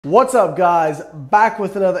What's up guys, back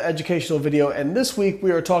with another educational video, and this week we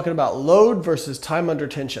are talking about load versus time under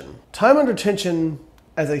tension. Time under tension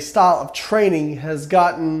as a style of training has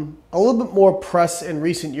gotten a little bit more press in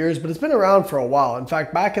recent years, but it's been around for a while. In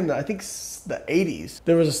fact, back in the 80s,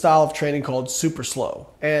 there was a style of training called super slow.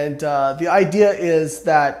 And the idea is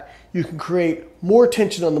that you can create more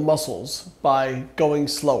tension on the muscles by going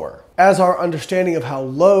slower. As our understanding of how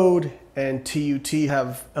load and TUT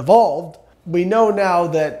have evolved, we know now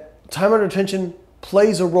that time under tension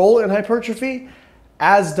plays a role in hypertrophy,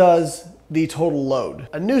 as does the total load.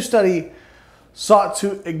 A new study sought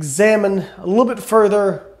to examine a little bit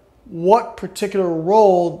further what particular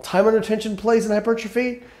role time under tension plays in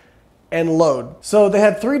hypertrophy and load. So they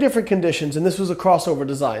had 3 different conditions, and this was a crossover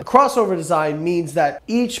design. Crossover design means that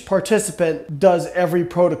each participant does every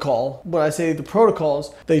protocol. When I say the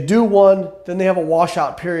protocols, they do one, then they have a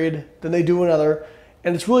washout period, then they do another.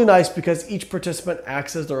 And it's really nice because each participant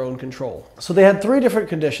acts as their own control. So they had 3 different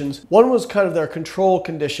conditions. One was kind of their control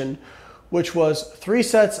condition, which was 3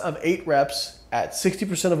 sets of 8 reps at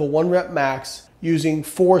 60% of a 1 rep max using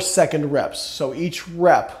 4-second reps. So each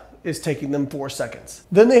rep is taking them 4 seconds.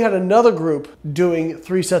 Then they had another group doing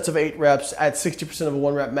 3 sets of 8 reps at 60% of a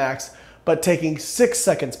 1 rep max, but taking 6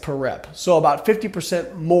 seconds per rep. So about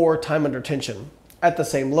 50% more time under tension at the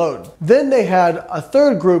same load. Then they had a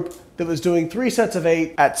third group that was doing 3 sets of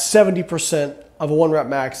 8 at 70% of a 1 rep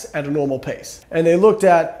max at a normal pace. And they looked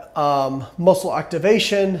at muscle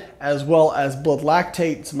activation as well as blood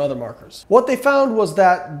lactate and some other markers. What they found was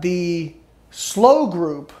that the slow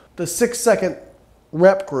group, the 6-second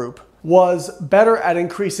rep group, was better at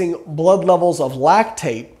increasing blood levels of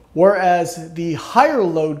lactate, whereas the higher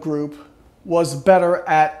load group was better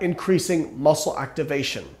at increasing muscle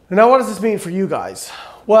activation. Now, what does this mean for you guys?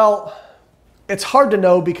 Well, it's hard to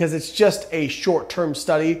know because it's just a short-term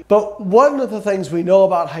study, but one of the things we know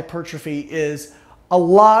about hypertrophy is a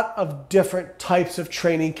lot of different types of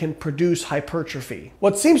training can produce hypertrophy.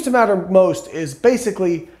 What seems to matter most is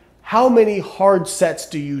basically how many hard sets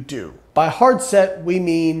do you do? By hard set, we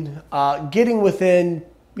mean getting within,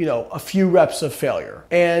 a few reps of failure.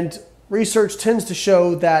 And research tends to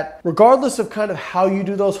show that regardless of kind of how you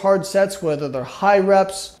do those hard sets, whether they're high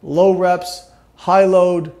reps, high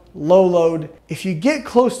load, low load, if you get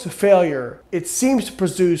close to failure, it seems to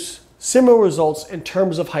produce similar results in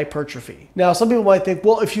terms of hypertrophy. Now, some people might think,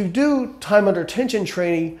 well, if you do time under tension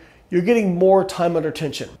training, you're getting more time under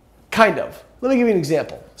tension. Kind of. Let me give you an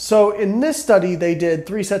example. So in this study, they did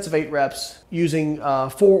 3 sets of 8 reps using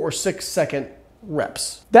 4 or 6-second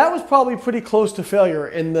reps. That was probably pretty close to failure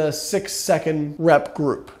in the 6-second rep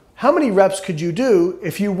group. How many reps could you do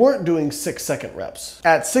if you weren't doing 6-second reps?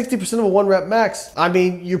 At 60% of a 1 rep max,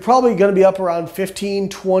 you're probably going to be up around 15,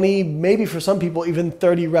 20, maybe for some people even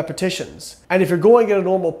 30 repetitions. And if you're going at a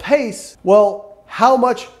normal pace, well, how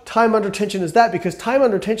much time under tension is that? Because time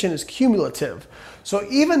under tension is cumulative. So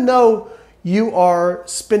even though you are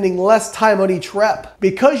spending less time on each rep,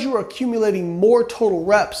 because you're accumulating more total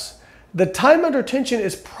reps, the time under tension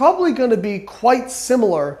is probably going to be quite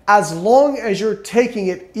similar as long as you're taking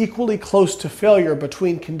it equally close to failure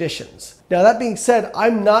between conditions. Now, that being said,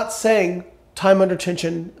 I'm not saying time under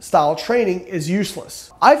tension style training is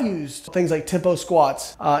useless. I've used things like tempo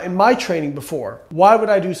squats in my training before. Why would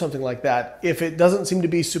I do something like that if it doesn't seem to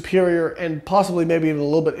be superior and possibly maybe even a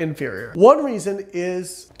little bit inferior? One reason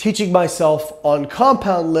is teaching myself on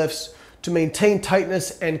compound lifts to maintain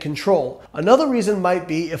tightness and control. Another reason might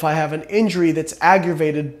be if I have an injury that's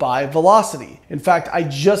aggravated by velocity. In fact, I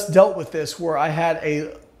just dealt with this where I had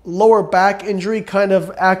a lower back injury kind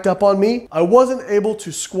of act up on me. I wasn't able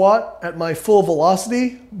to squat at my full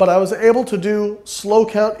velocity, but I was able to do slow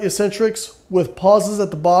count eccentrics with pauses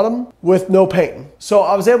at the bottom with no pain. So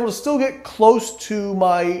I was able to still get close to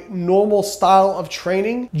my normal style of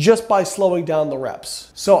training just by slowing down the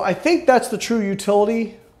reps. So I think that's the true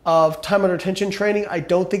utility of time under tension training. I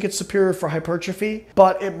don't think it's superior for hypertrophy,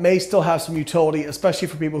 but it may still have some utility, especially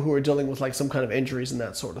for people who are dealing with like some kind of injuries and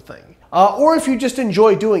that sort of thing. Or if you just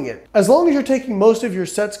enjoy doing it. As long as you're taking most of your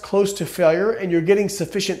sets close to failure and you're getting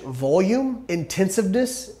sufficient volume,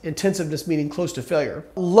 intensiveness meaning close to failure,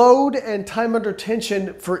 load and time under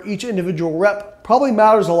tension for each individual rep probably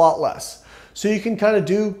matters a lot less. So you can kind of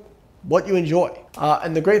do what you enjoy.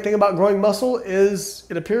 And the great thing about growing muscle is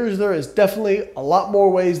it appears there is definitely a lot more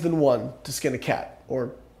ways than one to skin a cat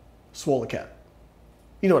or swole a cat.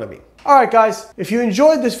 You know what I mean. All right, guys, if you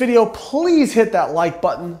enjoyed this video, please hit that like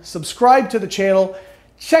button, subscribe to the channel,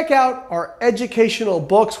 check out our educational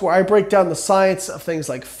books where I break down the science of things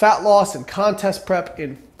like fat loss and contest prep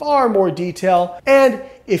in far more detail. And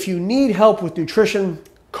if you need help with nutrition,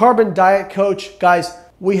 Carbon Diet Coach, guys,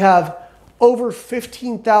 We have over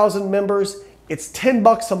 15,000 members. It's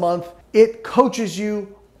 $10 a month. It coaches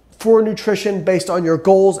you for nutrition based on your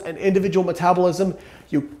goals and individual metabolism.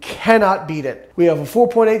 You cannot beat it. We have a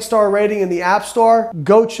 4.8 star rating in the App Store.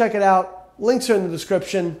 Go check it out. Links are in the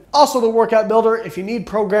description. Also the Workout Builder if you need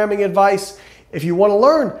programming advice, if you want to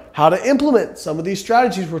learn how to implement some of these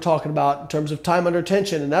strategies we're talking about in terms of time under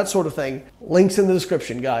tension and that sort of thing. Links in the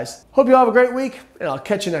description, guys. Hope you all have a great week, and I'll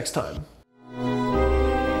catch you next time.